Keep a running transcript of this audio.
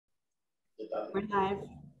We're live.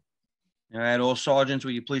 All right, all sergeants,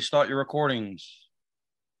 will you please start your recordings?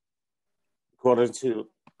 According to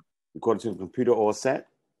the computer, all set.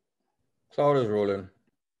 Cloud is rolling.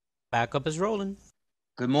 Backup is rolling.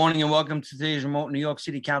 Good morning and welcome to today's remote New York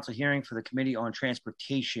City Council hearing for the Committee on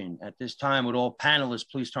Transportation. At this time, would all panelists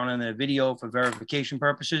please turn on their video for verification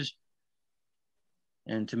purposes?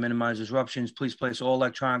 And to minimize disruptions, please place all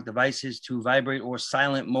electronic devices to vibrate or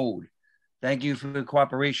silent mode. Thank you for the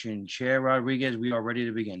cooperation. Chair Rodriguez, we are ready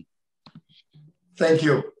to begin. Thank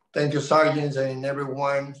you. Thank you, Sergeants, and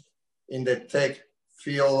everyone in the tech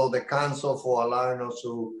field of the council for allowing us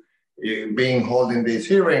to holding this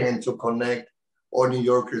hearing and to connect all New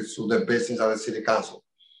Yorkers to the business of the City Council.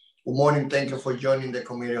 Good morning. Thank you for joining the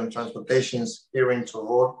Committee on Transportation's hearing to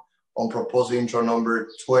vote on proposed intro number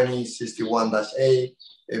 2061-A,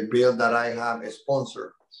 a bill that I have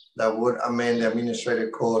sponsored that would amend the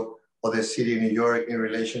administrative code of the City of New York in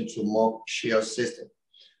relation to mob shield system.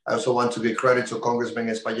 I also want to give credit to Congressman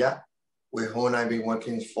Espaillat, with whom I've been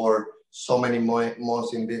working for so many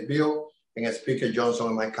months in this bill, and Speaker Johnson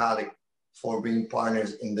and my colleague for being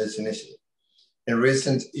partners in this initiative. In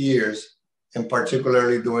recent years, and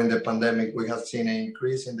particularly during the pandemic, we have seen an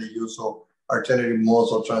increase in the use of alternative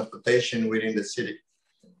modes of transportation within the city.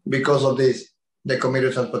 Because of this, the Committee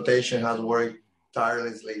on Transportation has worked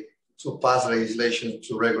tirelessly to pass legislation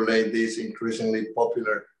to regulate these increasingly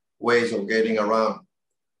popular ways of getting around.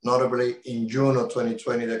 Notably, in June of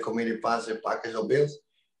 2020, the committee passed a package of bills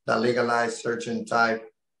that legalized certain type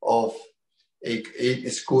of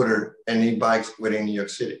e-scooter and e-bikes within New York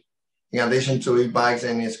City. In addition to e-bikes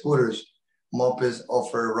and e-scooters, mopeds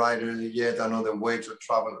offer riders yet another way to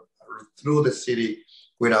travel through the city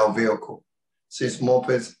without vehicle. Since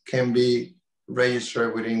mopeds can be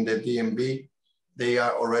registered within the DMV, they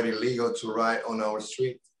are already legal to ride on our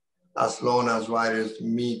street as long as riders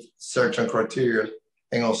meet certain criteria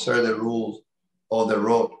and observe the rules of the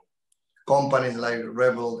road. Companies like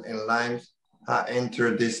Rebel and Limes have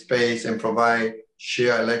entered this space and provide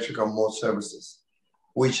shared electrical mode services,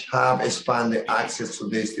 which have expanded access to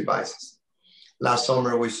these devices. Last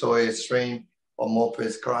summer, we saw a string of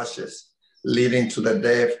moped crashes, leading to the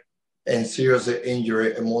death and serious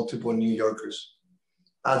injury of multiple New Yorkers.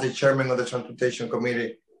 As the chairman of the Transportation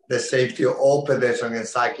Committee, the safety of all pedestrians and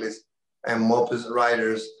cyclists and moped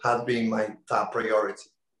riders has been my top priority.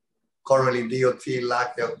 Currently, DOT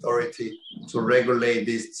lacks the authority to regulate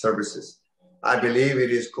these services. I believe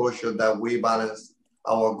it is crucial that we balance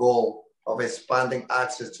our goal of expanding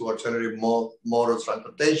access to alternative mode of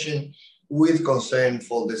transportation with concern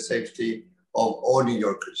for the safety of all New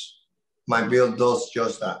Yorkers. My bill does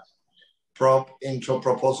just that.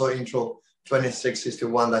 Proposal intro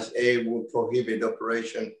 2661-A would prohibit the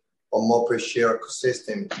operation of moped share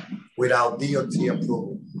system without DOT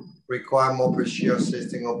approval, require moped share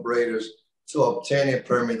system operators to obtain a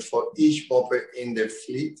permit for each moped in their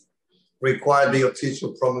fleet, require DOT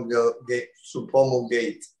to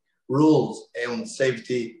promulgate rules on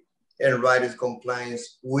safety and riders'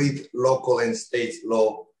 compliance with local and state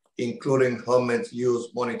law, including helmet use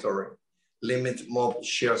monitoring, limit moped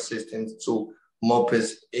share systems to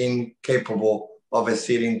mopeds incapable of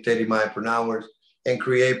exceeding 30 miles per hour, and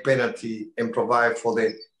create penalty and provide for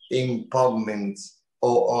the impoundments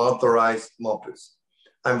of unauthorized mopeds.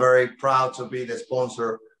 I'm very proud to be the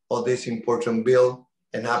sponsor of this important bill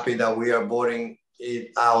and happy that we are voting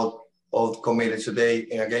it out of committee today.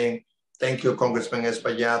 And again, thank you, Congressman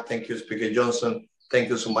Espaillat. Thank you, Speaker Johnson. Thank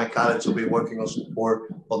you to my colleagues to be working on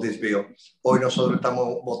support of this bill. Hoy nosotros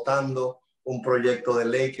estamos votando un proyecto de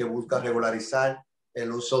ley que busca regularizar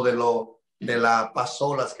el uso de las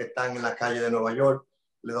pasolas que están en la calle de Nueva York.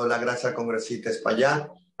 Le doy las gracias al congresista Espaillat,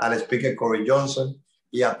 al Speaker Corey Johnson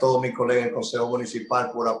y a todos mis colegas en el Consejo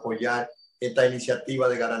Municipal por apoyar esta iniciativa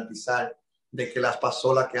de garantizar de que las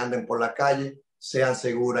pasolas que anden por la calle sean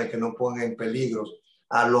seguras y que no pongan en peligro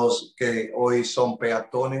a los que hoy son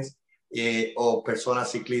peatones o personas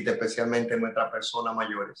ciclistas, especialmente nuestras personas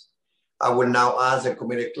mayores. I will now ask the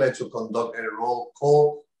committee clerk to conduct a roll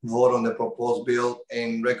call vote on the proposed bill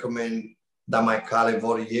and recommend that my colleague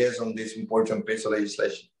vote yes on this important piece of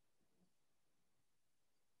legislation.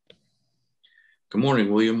 Good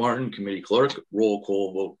morning, William Martin, committee clerk. Roll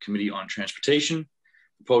call vote, Committee on Transportation.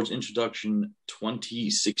 Proposed introduction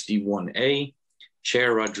 2061-A.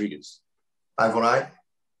 Chair Rodriguez. I vote aye.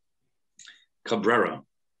 Cabrera.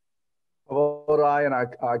 I vote aye, and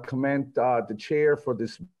I commend the chair for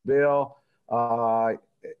this bill.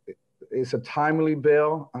 It's a timely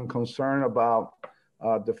bill. I'm concerned about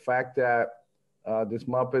the fact that these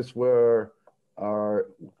Muppets were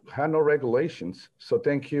had no regulations. So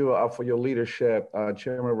thank you for your leadership,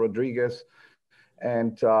 Chairman Rodriguez.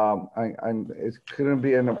 And it couldn't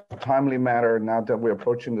be in a timely manner now that we're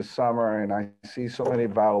approaching the summer and I see so many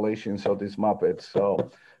violations of these Muppets.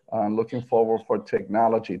 So I'm looking forward for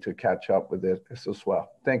technology to catch up with this as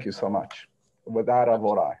well. Thank you so much. With that, I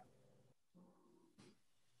vote aye.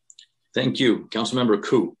 Thank you. Councilmember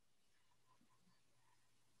Koo.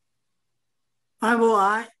 I vote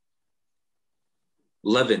aye.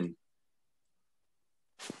 Levin.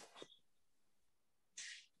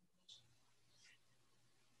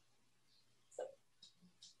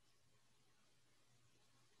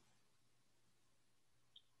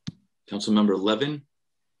 Councilmember Levin.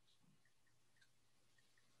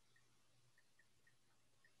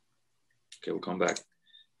 Okay, we'll come back.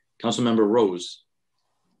 Councilmember Rose.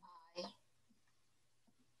 Aye.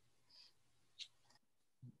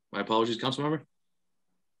 My apologies, Councilmember.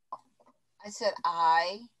 I said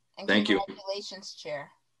aye. And Thank you. Congratulations, Chair.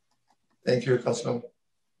 Thank you, Councilman.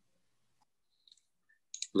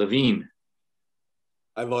 Levine.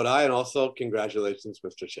 I vote aye, and also congratulations,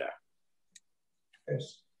 Mr. Chair.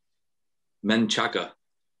 Yes. Menchaca.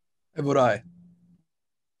 I vote aye.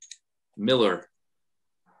 Miller.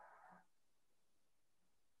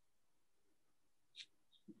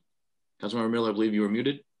 Councilmember Miller, I believe you were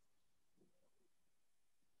muted.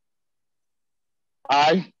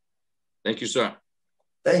 Aye. Thank you, sir.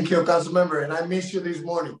 Thank you, Councilmember, and I missed you this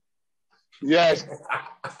morning. Yes.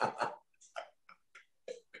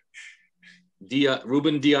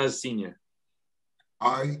 Ruben Diaz Sr.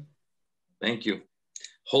 Aye. Thank you.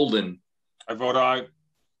 Holden. I vote aye.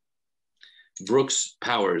 Brooks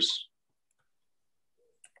Powers.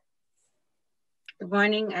 Good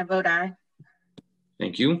morning. I vote aye.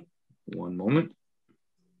 Thank you. One moment.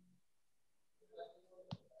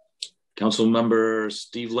 Councilmember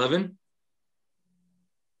Steve Levin.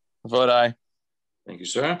 I vote aye. Thank you,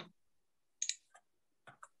 sir.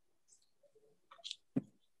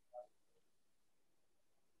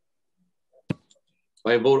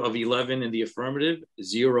 By a vote of 11 in the affirmative,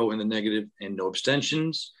 0 in the negative, and no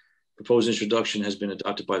abstentions, proposed introduction has been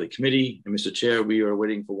adopted by the committee. And Mr. Chair, we are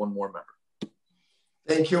waiting for one more member.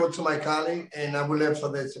 Thank you to my colleague, and I will let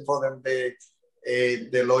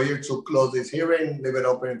the lawyer to close this hearing, leave it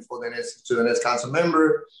open for the next council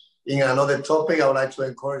member. In another topic, I would like to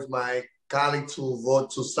encourage my colleague to vote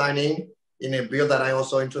to sign in a bill that I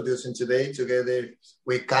also introducing today, together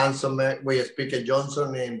with Speaker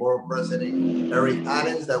Johnson and Board President Eric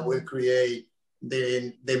Adams, that will create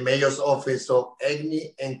the Mayor's Office of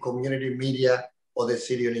Ethnic and Community Media of the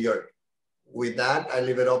City of New York. With that, I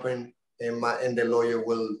leave it open, and the lawyer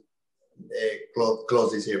will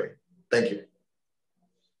close this hearing. Thank you.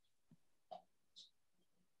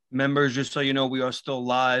 Members, just so you know, we are still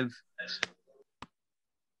live.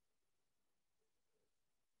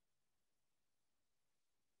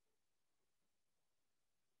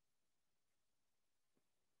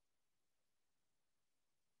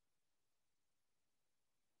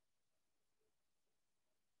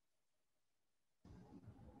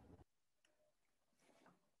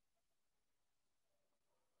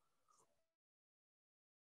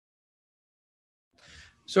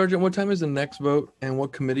 Sergeant, what time is the next vote and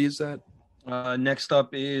what committee is that? Next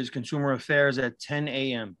up is Consumer Affairs at 10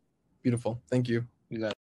 a.m. Beautiful. Thank you. You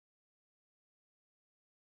got it.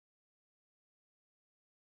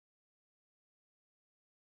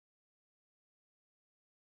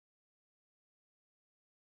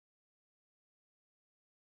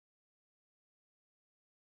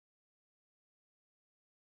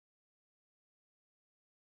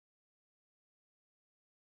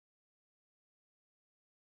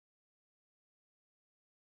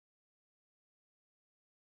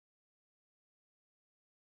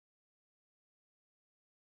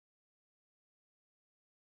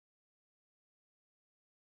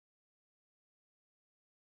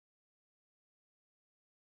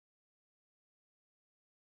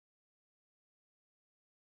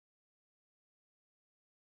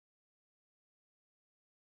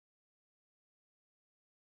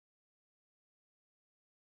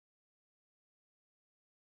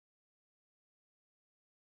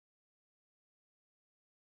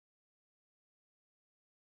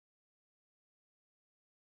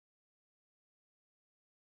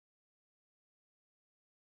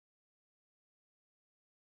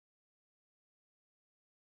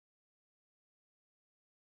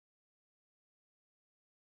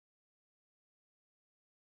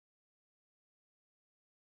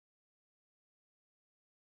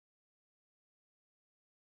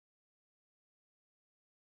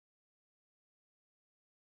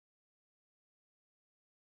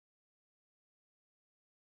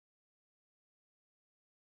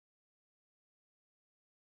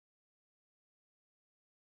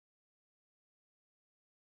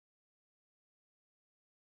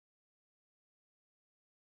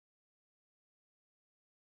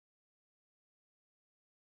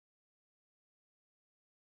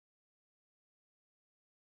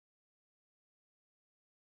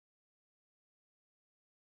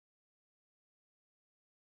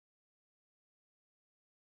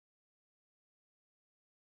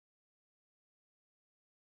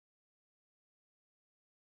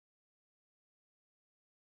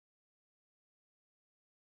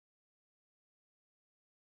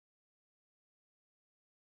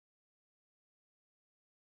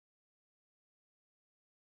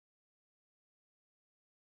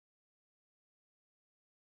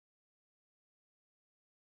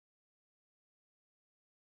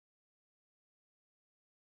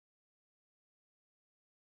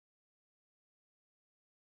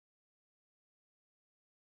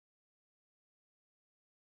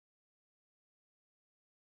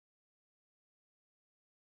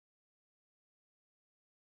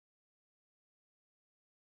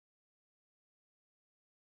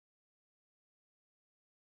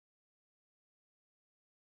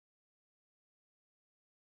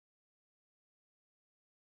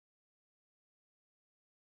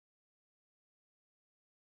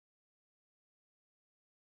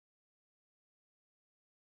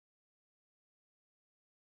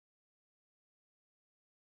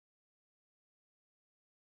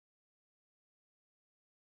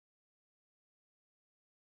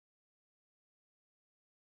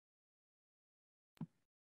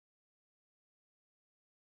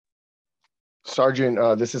 Sergeant,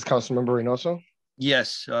 this is Councilmember Reynoso.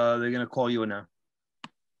 Yes, they're going to call you in now.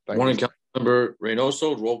 Morning, Councilmember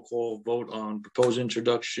Reynoso. Roll call vote on proposed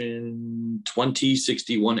introduction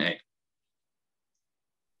 2061A.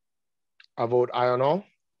 I vote aye on all.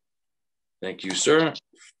 Thank you, sir.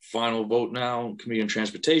 Final vote now. Committee on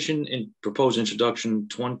Transportation in proposed introduction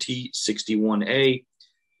 2061A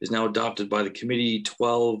is now adopted by the committee.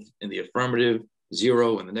 12 in the affirmative,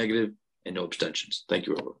 0 in the negative, and no abstentions. Thank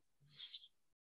you, everyone.